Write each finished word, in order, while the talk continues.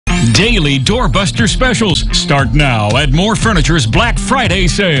Daily doorbuster specials start now at More Furniture's Black Friday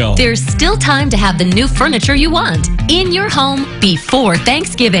sale. There's still time to have the new furniture you want in your home before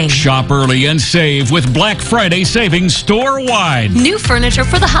Thanksgiving. Shop early and save with Black Friday savings store-wide. New furniture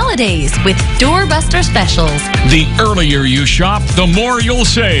for the holidays with doorbuster specials. The earlier you shop, the more you'll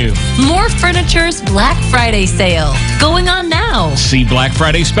save. More Furniture's Black Friday sale going on now. See Black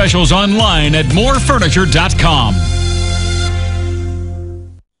Friday specials online at morefurniture.com.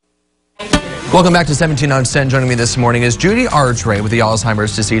 Welcome back to 17 on 10. Joining me this morning is Judy Ardray with the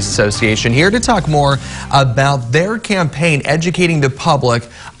Alzheimer's Disease Association, here to talk more about their campaign educating the public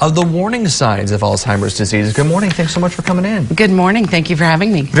of the warning signs of Alzheimer's disease. Good morning. Thanks so much for coming in. Good morning. Thank you for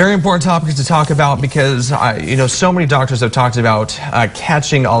having me. Very important topic to talk about because, so many doctors have talked about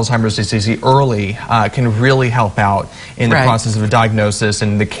catching Alzheimer's disease early can really help out in the process of a diagnosis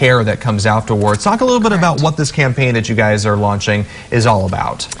and the care that comes afterwards. Talk a little bit about what this campaign that you guys are launching is all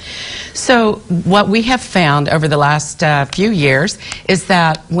about. So what we have found over the last few years is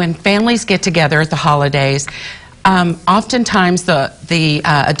that when families get together at the holidays, oftentimes the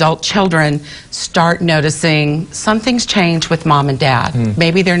adult children start noticing something's changed with mom and dad.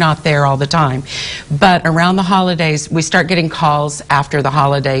 Maybe they're not there all the time, but around the holidays we start getting calls after the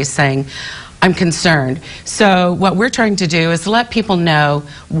holidays saying, I'm concerned. So what we're trying to do is let people know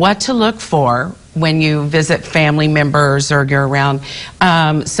what to look for when you visit family members or you're around,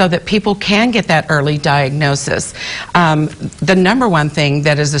 so that people can get that early diagnosis. The number one thing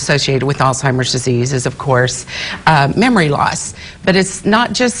that is associated with Alzheimer's disease is, of course, memory loss. But it's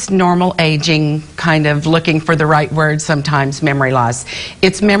not just normal aging, kind of looking for the right word sometimes, memory loss.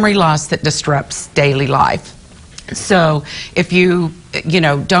 It's memory loss that disrupts daily life. So if you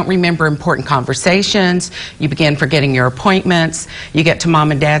don't remember important conversations, you begin forgetting your appointments, you get to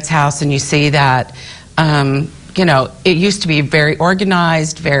mom and dad's house and you see that, it used to be very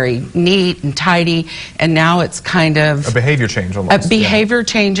organized, very neat and tidy, and now it's kind of a behavior change almost. Behavior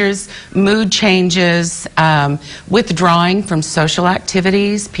changes, mood changes, withdrawing from social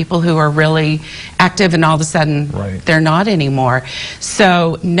activities, people who are really active and all of a sudden they're not anymore.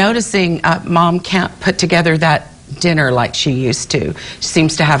 So noticing mom can't put together that dinner like she used to. She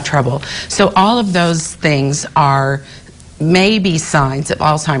seems to have trouble. So all of those things are maybe signs of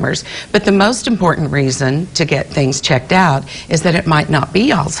Alzheimer's, but the most important reason to get things checked out is that it might not be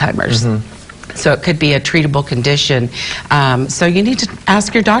Alzheimer's. So it could be a treatable condition. So you need to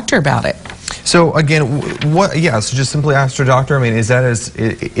ask your doctor about it. So again, so just simply ask your doctor. I mean, is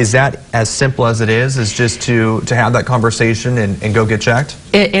that as simple as it is just to have that conversation and go get checked?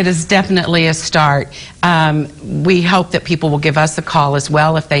 It is definitely a start. We hope that people will give us a call as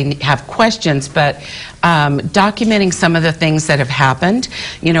well if they have questions, but documenting some of the things that have happened.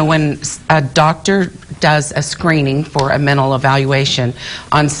 When a doctor does a screening for a mental evaluation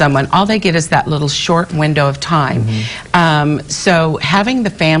on someone, all they get is that little short window of time. So having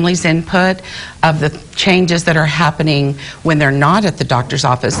the family's input of the changes that are happening when they're not at the doctor's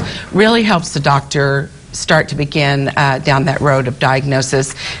office really helps the doctor start to begin down that road of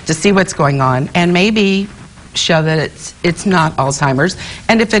diagnosis to see what's going on and maybe show that it's not Alzheimer's,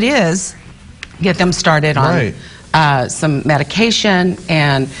 and if it is, get them started on some medication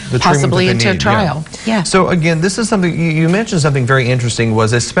and possibly into a trial. So again, this is something you mentioned. Something very interesting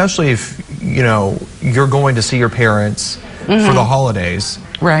was, especially if you're going to see your parents for the holidays,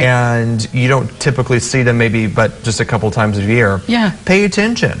 and you don't typically see them maybe but just a couple times a year. Pay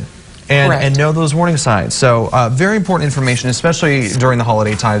attention and know those warning signs. So very important information, especially during the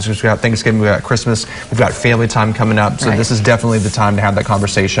holiday times. We've got Thanksgiving, we've got Christmas, we've got family time coming up. So this is definitely the time to have that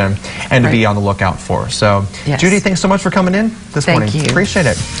conversation and to be on the lookout for. So Judy, thanks so much for coming in this morning. Thank you. Appreciate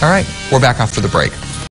it. All right, we're back after the break.